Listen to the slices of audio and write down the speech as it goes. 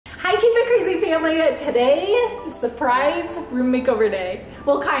Hi, Keep It Crazy family. Today, surprise room makeover day.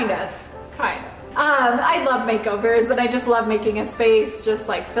 Well, kind of. I love makeovers and I just love making a space just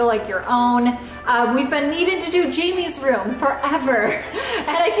like feel like your own. We've been needing to do Jamie's room forever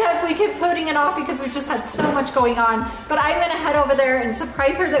and we kept putting it off because we just had so much going on. But I'm gonna head over there and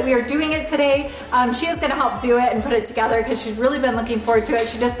surprise her that we are doing it today. She is gonna help do it and put it together because she's really been looking forward to it.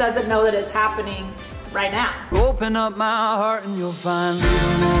 She just doesn't know that it's happening right now. Open up my heart and you'll find we don't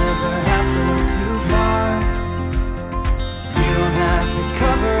ever have to look too far. You don't have to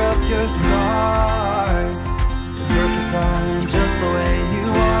cover up your scars. You're perfect, darling, just the way you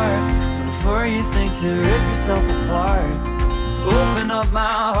are. So before you think to rip yourself apart, open up my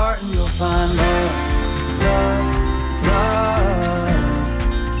heart and you'll find love, love, love,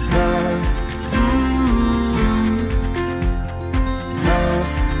 love. Love,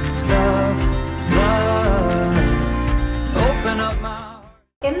 love, love. Open up my heart.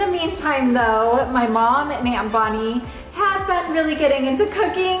 In the meantime though, my mom and Aunt Bonnie have been really getting into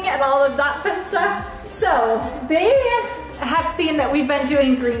cooking and all of that fun stuff. So they have seen that we've been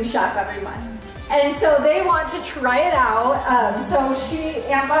doing Green Chef every month. And so they want to try it out. So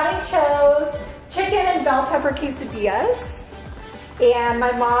Aunt Bonnie chose chicken and bell pepper quesadillas. And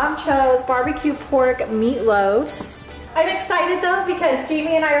my mom chose barbecue pork meatloaves. I'm excited though because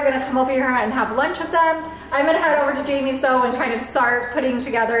Jamie and I are gonna come over here and have lunch with them. I'm gonna head over to Jamie's though and kind of start putting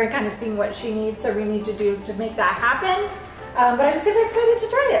together and kind of seeing what she needs or we need to do to make that happen. But I'm super excited to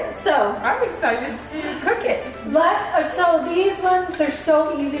try it. So I'm excited to cook it. So these ones, they're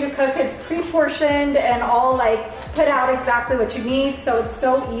so easy to cook. It's pre-portioned and all like put out exactly what you need. So it's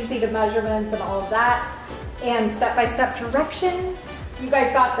so easy to measurements and all of that. And step-by-step directions. You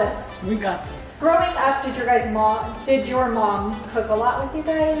guys got this. We got this. Growing up, did your mom cook a lot with you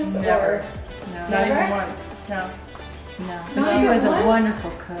guys? Never. Or No. Never? Not even once. No. No, but Not she even was a once?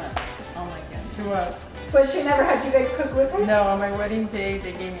 wonderful cook. Oh my goodness. She was. But she never had you guys cook with her? No, on my wedding day,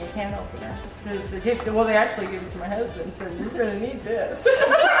 they gave me a can opener. Because they actually gave it to my husband and said, you're going to need this.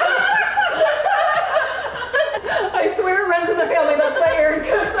 I swear it runs in the family. That's why Erin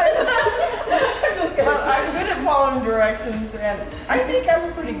cooks. I'm just kidding. Well, I'm good at following directions, and I think I'm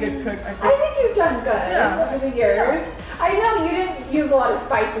a pretty good cook. I think you've done good over the years. I know you didn't use a lot of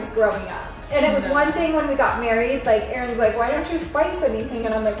spices growing up. And it was one thing when we got married, like Erin's like, why don't you spice anything?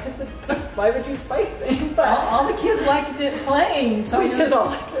 And I'm like, why would you spice things? But All the kids liked it plain, so we did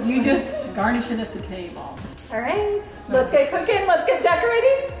all. you just garnish it at the table. All right, let's get cooking. Let's get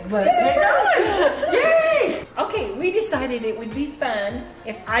decorating. Let's get going. Yay! Okay, we decided it would be fun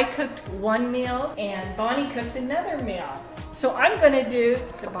if I cooked one meal and Bonnie cooked another meal. So I'm gonna do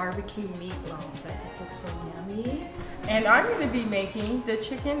the barbecue meatloaf. That just looks so yummy. And I'm going to be making the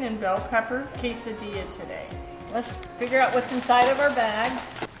chicken and bell pepper quesadilla today. Let's figure out what's inside of our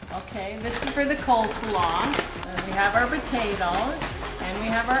bags. Okay, this is for the coleslaw. And we have our potatoes, and we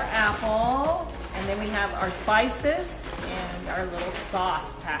have our apple, and then we have our spices, and our little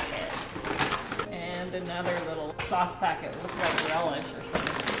sauce packet. And another little sauce packet, looks like relish or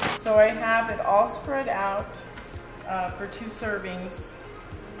something. So I have it all spread out for 2 servings.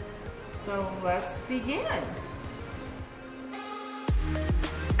 So let's begin.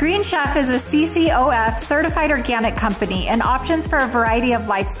 Green Chef is a CCOF certified organic company and options for a variety of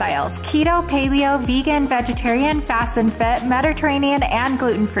lifestyles: keto, paleo, vegan, vegetarian, fast and fit, Mediterranean, and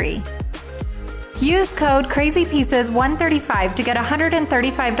gluten-free. Use code CrazyPieces135 to get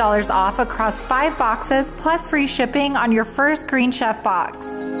 $135 off across 5 boxes plus free shipping on your first Green Chef box.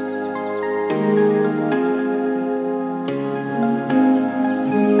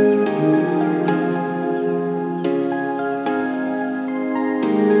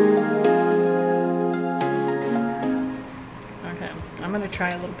 I'm gonna try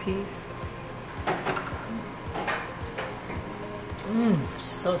a little piece.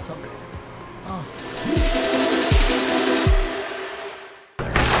 So good. Oh.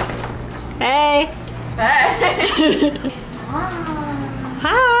 Hey! Hey!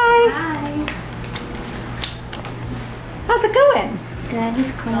 Hi! How's it going? Good,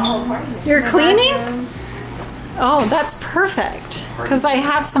 just cleaning. You're cleaning? Oh, that's perfect. Because I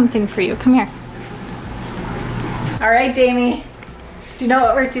have something for you. Come here. All right, Jamie. Do you know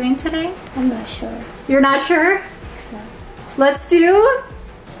what we're doing today? I'm not sure. You're not sure? No. Let's do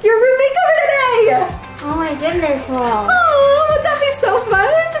your room makeover today! Oh my goodness, Mom. Oh, would that be so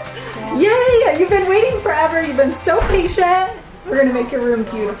fun? Yay! You've been waiting forever. You've been so patient. We're gonna make your room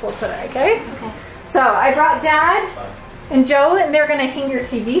beautiful today, okay? Okay. So I brought Dad and Joe, and they're gonna hang your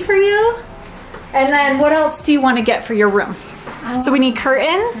TV for you. And then what else do you want to get for your room? So we need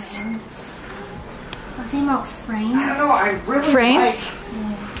curtains. I was thinking about frames. I don't know, I really Frames? like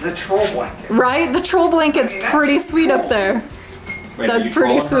The troll blanket. Right? The troll blanket's pretty sweet up there. Wait, That's are you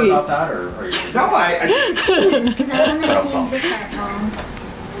pretty trolling sweet. her about that, or are you? No, I Because I want to hang this at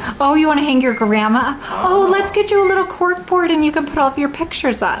home. Oh, you want to hang your grandma? Oh, let's get you a little cork board and you can put all of your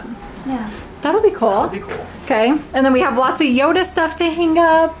pictures up. Yeah. That'll be cool. That'd be cool. Okay, and then we have lots of Yoda stuff to hang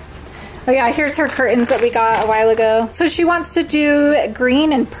up. Oh yeah, here's her curtains that we got a while ago. So she wants to do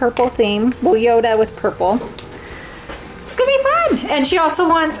green and purple theme. Well, Yoda with purple. It's gonna be fun. And she also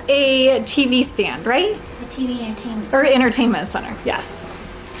wants a TV stand, right? The TV entertainment. Or entertainment center, yes.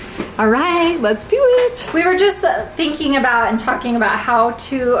 All right, let's do it. We were just thinking about and talking about how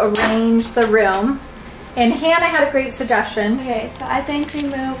to arrange the room. And Hannah had a great suggestion. Okay, so I think we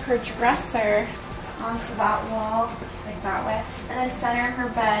move her dresser onto that wall, like that way, and then center her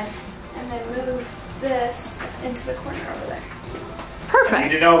bed, and then move this into the corner over there. need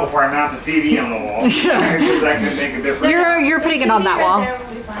Perfect. to know before I mount the TV on the wall. Because that can make a difference. You're putting it on that wall. There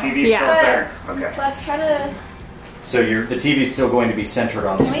will be fine. TV's Yeah. still there. Okay. Let's try to. So the TV's still going to be centered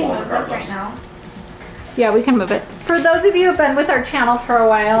on this Can we wall move this regardless. right now? Yeah, we can move it. For those of you who have been with our channel for a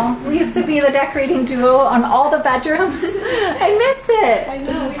while, we used to be the decorating duo on all the bedrooms. I missed it. I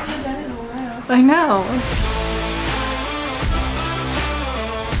know, we haven't done it in a while. I know.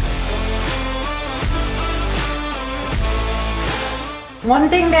 One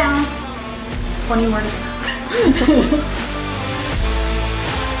thing down, 20 more to go.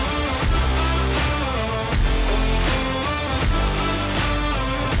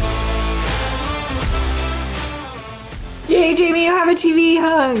 Yay, Jamie, you have a TV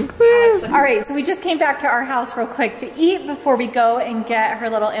hung. Woo. All right, so we just came back to our house real quick to eat before we go and get her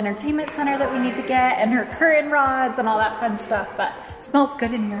little entertainment center that we need to get and her curtain rods and all that fun stuff. But it smells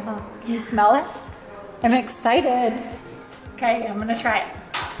good in here, huh? Can you smell it? I'm excited. Okay, I'm gonna try it.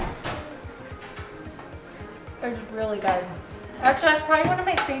 It's really good. Actually, that's probably one of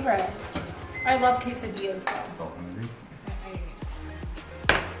my favorites. I love quesadillas though.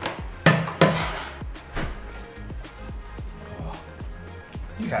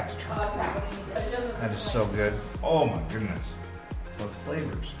 You have to try it. That is so good. Oh my goodness. Those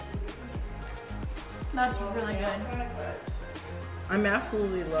flavors. That's really good. I'm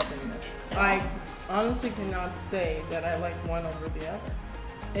absolutely loving this. I honestly cannot say that I like one over the other.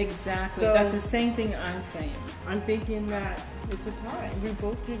 Exactly. So- That's the same thing I'm saying. I'm thinking that it's a tie. We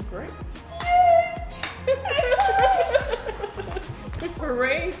both did great.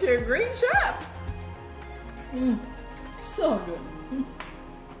 Hooray to a green chef! So good.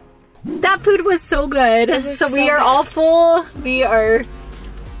 That food was so good. So we are all full. We are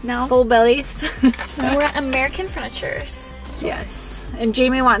Now full bellies. we're at American Furnitures. Yes. And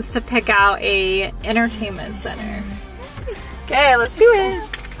Jamie wants to pick out a entertainment center. Okay, let's do it.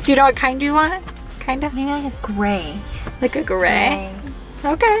 Do you know what kind you want? Kinda? Maybe like a gray. Like a gray?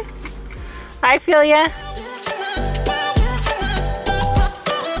 Okay. I feel ya.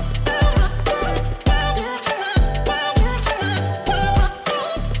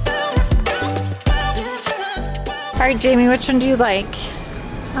 Alright, Jamie, which one do you like?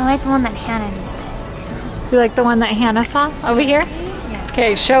 I like the one that Hannah's picked. You like the one that Hannah saw over here? Yeah.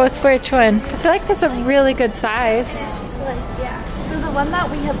 Okay, show us which one. I feel like that's a really good size. Just like, yeah. So the one that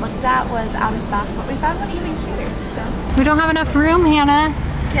we had looked at was out of stock, but we found one even cuter, so. We don't have enough room, Hannah.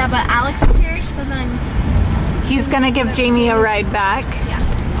 Yeah, but Alex is here, so then, He's gonna give Jamie a ride back. yeah.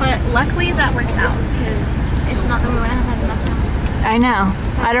 But luckily that works out, because if not, then we wouldn't have had enough room. I know.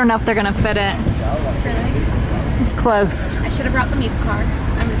 I don't know if they're gonna fit it. Really? It's close. I should have brought the meat car.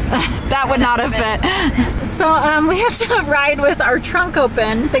 I'm just kidding. That would not have fit. So we have to ride with our trunk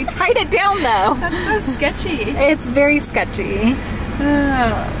open. They tied it down though. That's so sketchy. It's very sketchy.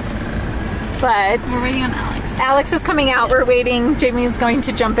 But We're waiting on Alex. Alex is coming out. We're waiting. Jamie's going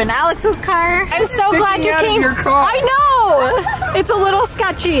to jump in Alex's car. I'm so glad you came. I know. It's a little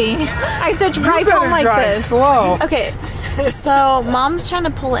sketchy. I have to drive home like this. Slow. Okay, so Mom's trying to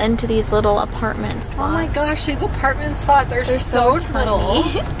pull into these little apartment spots. Oh my gosh, these apartment spots are so little.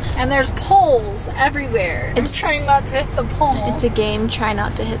 tiny. And there's poles everywhere. It's- I'm trying not to hit the pole. It's a game, try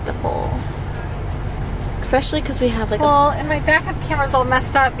not to hit the pole. Especially because we have like Well, and my backup camera's all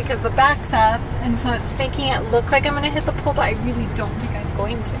messed up because the back's up, and so it's making it look like I'm gonna hit the pole, but I really don't think I'm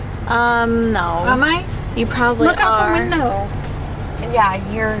going to. no. Am I? You probably Look out are. the window.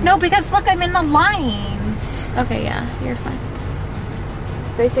 Yeah, you're... No, because look, I'm in the lines. Okay, yeah, you're fine.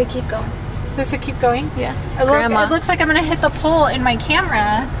 So they say keep going. Does it keep going? Yeah. It Grandma. looks like I'm gonna hit the pole in my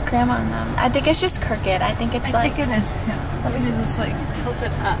camera. Grandma and them. I think it's just crooked. I think it's I like... think it is too. Let me see. It's like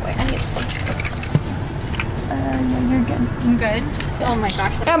tilted up. Wait, I need to see. No, you're good. I'm good. Oh my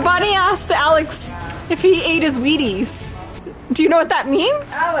gosh. And Bonnie asked Alex if he ate his Wheaties. Do you know what that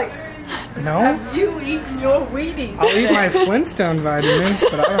means? Alex, No? have you eaten your Wheaties? I'll eat my Flintstone vitamins,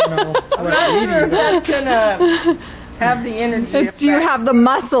 but I don't know what Wheaties are. That's gonna have the energy. It's do you have the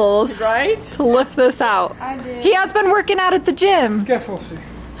muscles right to lift this out? I did. He has been working out at the gym. Guess we'll see.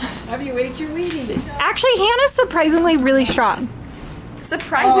 Have you ate your Wheaties? Actually, Hannah's surprisingly really strong.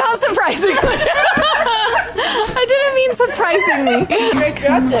 Surprising. Not surprisingly. I didn't mean surprisingly. You guys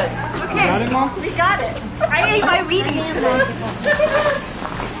got this. Got it, Mom? We got it. I ate my Wheaties today.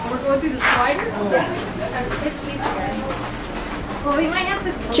 We're going through the spider. Well, we might have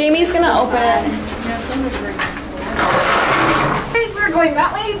to. Jamie's gonna open it. Hey, we're going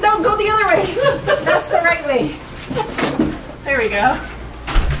that way. No, go the other way. That's the right way. There we go. I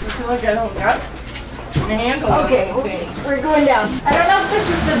feel like I don't got the handle. Okay, we're going down. I don't know if this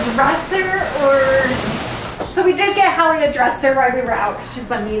is the dresser or. So we did get Hallie a dresser while we were out because she's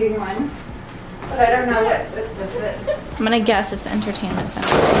been needing one. But I don't know what this is. I'm gonna guess it's entertainment center.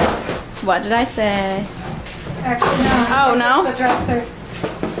 What did I say? Actually, no. Oh, no? It's the dresser.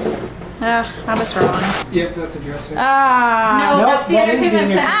 I was wrong. Yep, that's a dresser. Ah. No, Nope, that's the that is the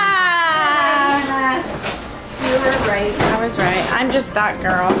entertainment center. Ah. You were right. I was right. I'm just that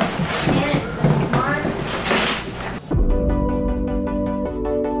girl.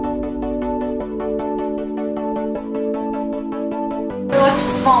 It looks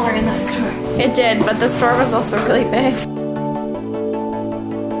smaller in the store. It did, but the store was also really big.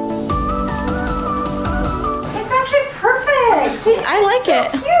 It's actually perfect. I like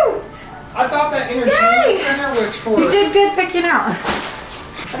it. Cute. I thought that entertainment Yay! center was for... You did good picking out.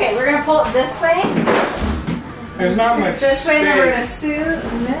 Okay, we're gonna pull it this way. There's not much This way, and then we're gonna space.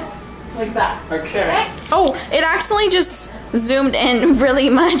 suit it like that. Okay. Oh, it accidentally just zoomed in really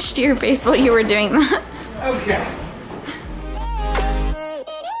much to your face while you were doing that. Okay.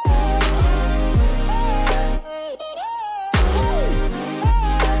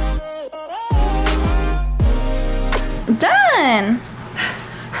 Done.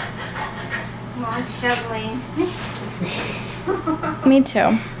 Mom's struggling. Me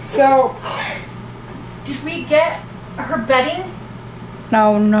too. So, Did we get her bedding?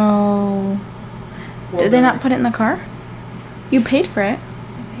 No, no. Did they not put it in the car? You paid for it.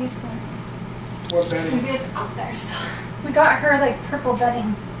 what bedding? Maybe it's up there still. We got her like purple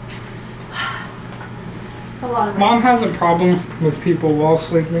bedding. It's a lot of Mom has a problem with people while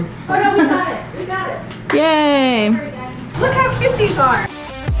sleeping. Oh no, we got it. We got it. Yay. Look how cute these are. I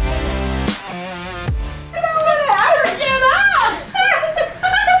don't want to ever get up.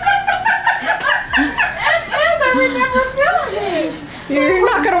 I remember feeling these. You're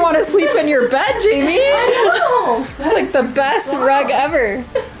not going to want to sleep in your bed, Jamie. I know. It's like the best rug ever.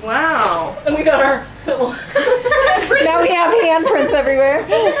 Wow. And we got our little. Now we have handprints everywhere.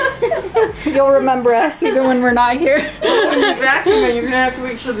 You'll remember us even when we're not here. When you vacuum it, you're gonna have to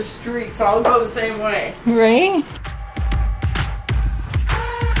make sure the streaks all go the same way. Right?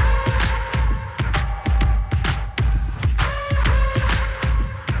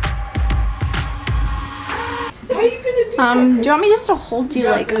 What are you gonna do? Do you want me just to hold you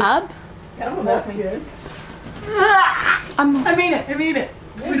like up? Oh, that's good. I mean it. I mean it.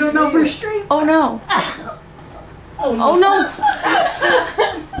 We don't know if we're straight. Oh no. Oh no.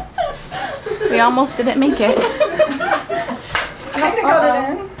 We almost didn't make it. Kind of got it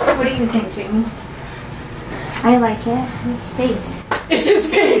in. What do you think, Jamie? I like it. His face. It's his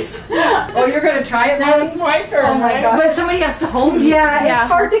face. Oh, you're gonna try it now? It's my turn. Oh my right? gosh. But somebody has to hold you. Yeah, Yeah,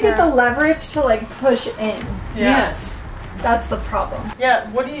 it's hard her to get the turn. leverage to like push in. Yes. That's the problem. Yeah.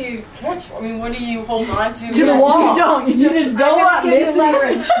 What do you catch? I mean, what do you hold on to? To the wall. You don't. You just go up, give you Missy.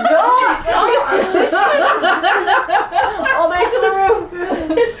 leverage. Go up. All the way to the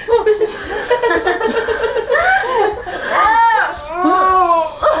roof.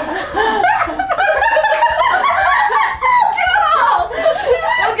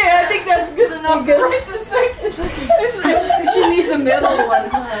 Okay, I think that's good enough. Right this second. She needs a middle one.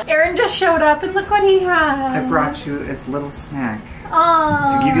 Huh? Aaron just showed up and look what he has. I brought you a little snack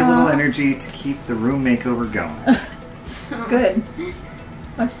Aww. to give you a little energy to keep the room makeover going. Good.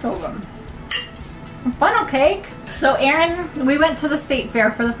 Let's fill them. A funnel cake. So Aaron, we went to the state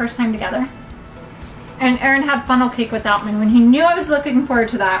fair for the first time together. And Aaron had funnel cake without me when he knew I was looking forward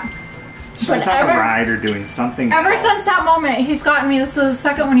to that. She was on a ride or doing something Ever else. since that moment, he's gotten me. This is the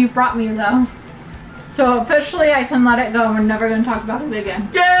second one you've brought me, though. So officially, I can let it go. We're never going to talk about it again.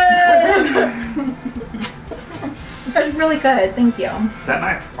 Yay! It's really good. Thank you. Is that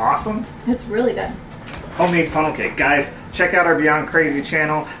not awesome? It's really good. Homemade funnel cake. Guys, check out our Beyond Crazy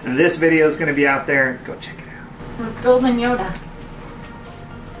channel. This video is going to be out there. Go check it out. We're building Yoda.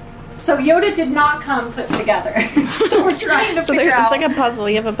 So Yoda did not come put together. So we're trying to figure out. It's like a puzzle.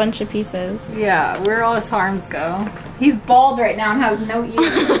 You have a bunch of pieces. Yeah, where all his arms go. He's bald right now and has no ears.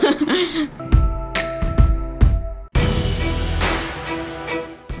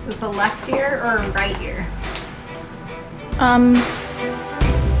 Is this a left ear or a right ear? I'm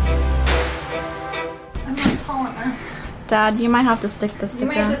not tall enough. Dad, you might have to stick the You sticker.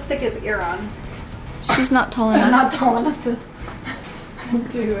 might have to stick his ear on. She's not tall enough. I'm not tall enough to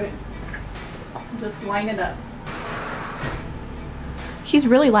do it. Just line it up. He's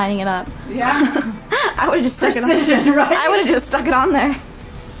really lining it up. Yeah. I would have just stuck Precision, it on. right? I would have just stuck it on there.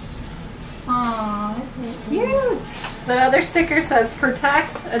 Aw, that's cute. The other sticker says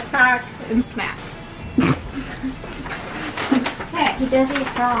protect, attack, and snap. Hey, he does eat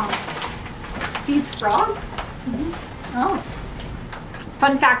frogs. He eats frogs? Oh.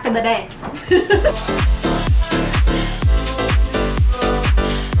 Fun fact of the day.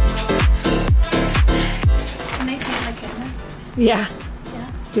 Can they see the camera? Yeah.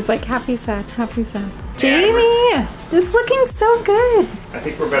 He's like happy, sad, happy, sad. Jamie, it's looking so good. I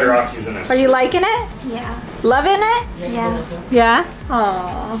think we're better off using this. Are you liking it? Yeah. Loving it? Yeah. Yeah?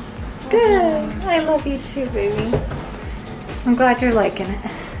 Aw. Good. I love you too, baby. I'm glad you're liking it.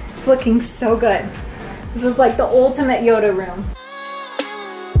 It's looking so good. This is like the ultimate Yoda room.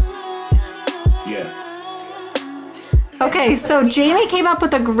 Yeah. Okay, so Jamie came up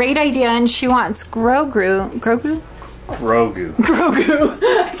with a great idea and she wants Grogu. Grogu. Grogu.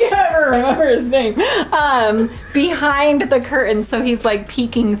 I can't remember his name. Behind the curtain, so he's like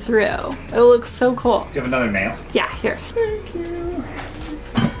peeking through. It looks so cool. Do you have another nail? Yeah, here. Thank you.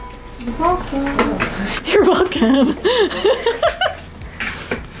 You're welcome.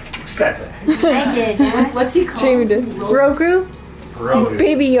 Who said that? I did, Dad. What's he called? Jamie did. Grogu? Grogu.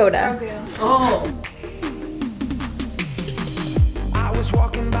 Baby Yoda. Oh. I was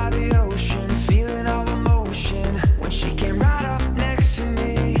walking by the ocean, feeling all emotion. When she came right up next to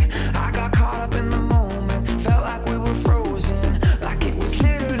me, I got caught up in the moment. Felt like we were frozen, like it was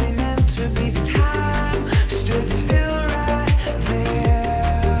literally meant to be. Time stood still right there.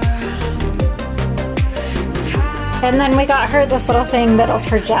 And then we got her this little thing that'll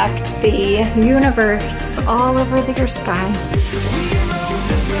project the universe all over your sky.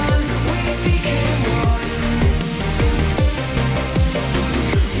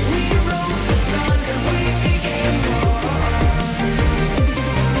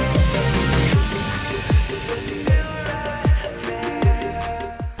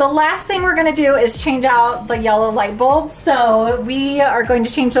 The last thing we're gonna do is change out the yellow light bulbs. So we are going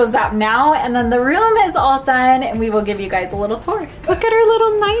to change those out now, and then the room is all done and we will give you guys a little tour. Look at our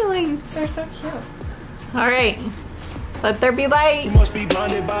little night lights. They're so cute. All right, let there be light. You must be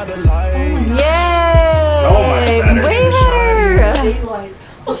blinded by the light. Yay! So much better. Way better! Daylight.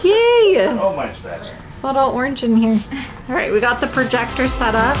 Yay! So much better. It's a little orange in here. All right, we got the projector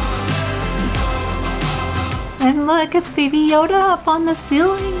set up. And look, it's Baby Yoda up on the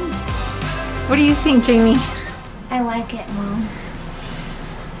ceiling. What do you think, Jamie? I like it, Mom.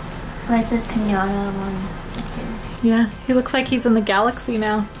 I like the pinata one. Yeah, he looks like he's in the galaxy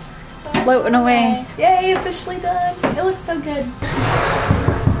now. Floating away. Yay, officially done. It looks so good.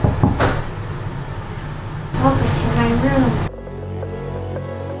 Welcome to my room.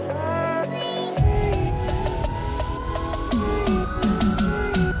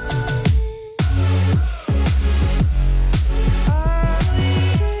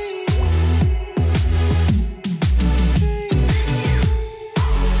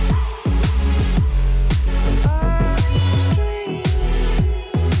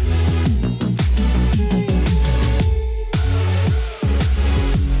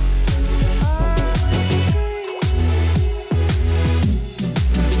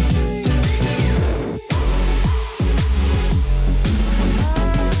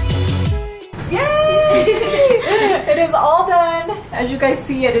 It is all done. As you guys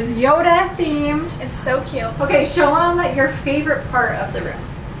see, it is Yoda themed. It's so cute. Okay, show them your favorite part of the room.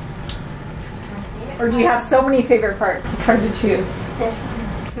 Or do you have so many favorite parts? It's hard to choose. This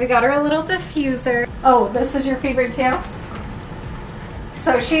one. So we got her a little diffuser. Oh, this is your favorite too?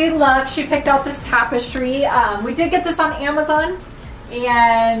 So she picked out this tapestry. We did get this on Amazon.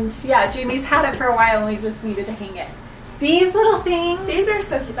 And yeah, Jamie's had it for a while and we just needed to hang it. These little things. These are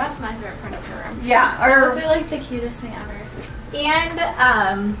so cute. That's my favorite part of the room. Yeah. Those are like the cutest thing ever.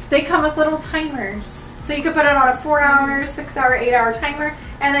 And they come with little timers. So you can put it on a 4-hour, 6-hour, 8-hour timer.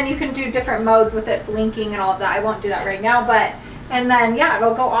 And then you can do different modes with it blinking and all of that. I won't do that right now, but, and then yeah,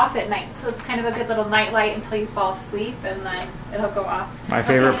 it'll go off at night. So it's kind of a good little night light until you fall asleep and then it'll go off. My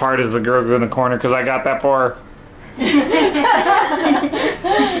favorite part is the Grogu in the corner because I got that for her.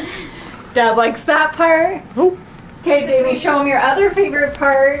 Dad likes that part. Oh. Okay, Jamie, show him your other favorite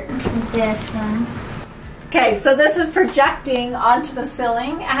part. This one. Okay, so this is projecting onto the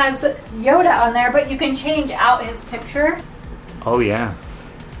ceiling. It has Yoda on there, but you can change out his picture. Oh yeah.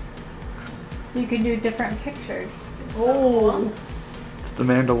 So you can do different pictures. Oh, It's the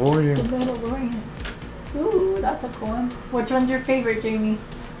Mandalorian. It's a Mandalorian. Ooh, that's a cool one. Which one's your favorite, Jamie?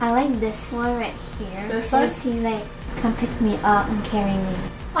 I like this one right here. This one? Because he's like, come pick me up and carry me.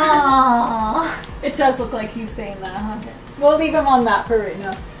 Aww. It does look like he's saying that, huh? We'll leave him on that for right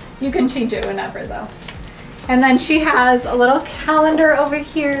now. You can change it whenever, though. And then she has a little calendar over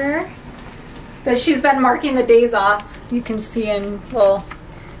here that she's been marking the days off. You can see in, well,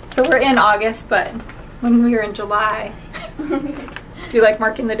 so we're in August, but when we were in July. Do you like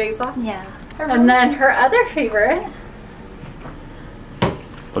marking the days off? Yeah. And then her other favorite.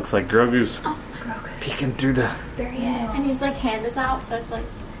 Looks like Grogu's peeking through the. There he is. And he's like, hand is out, so it's like.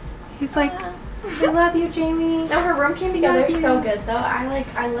 He's like, I love you, Jamie. No, her room came together Love you. so good though. I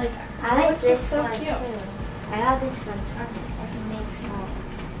like I like it's this just so one cute. too. I got this from Target. I can make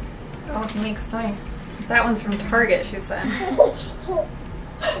size. Oh, it makes nice. That one's from Target, she said.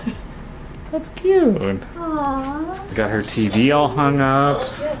 That's cute. Aww. Got her TV all hung up.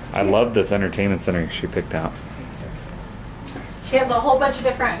 I love this entertainment center she picked out. She has a whole bunch of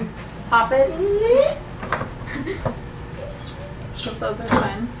different poppets. So those are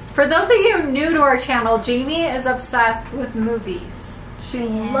fun. For those of you new to our channel, Jamie is obsessed with movies. She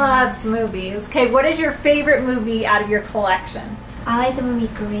loves movies. Okay, what is your favorite movie out of your collection? I like the movie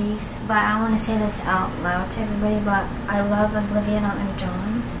Grease, but I don't want to say this out loud to everybody, but I love Olivia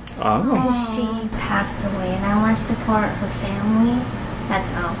Newton-John. Oh. She passed away, and I want to support her family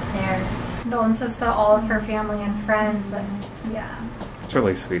that's out there. Condolences to all of her family and friends. Yeah, It's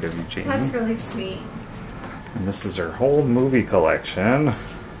really sweet of you, Jamie. that's really sweet. And this is her whole movie collection.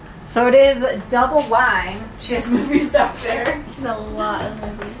 So it is double wine. She has movies out there. She's a lot of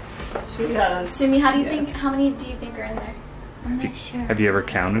movies. She does. Jimmy, how many do you think are in there? I'm not sure. Have you ever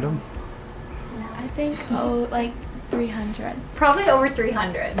counted them? I think like 300. Probably over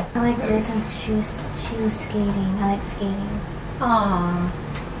 300. I like this one because she was skating. I like skating.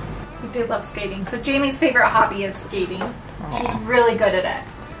 Aww. We do love skating. So Jamie's favorite hobby is skating. She's really good at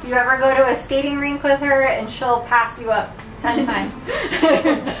it. You ever go to a skating rink with her and she'll pass you up 10 times.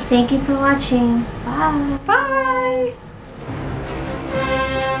 Thank you for watching. Bye. Bye!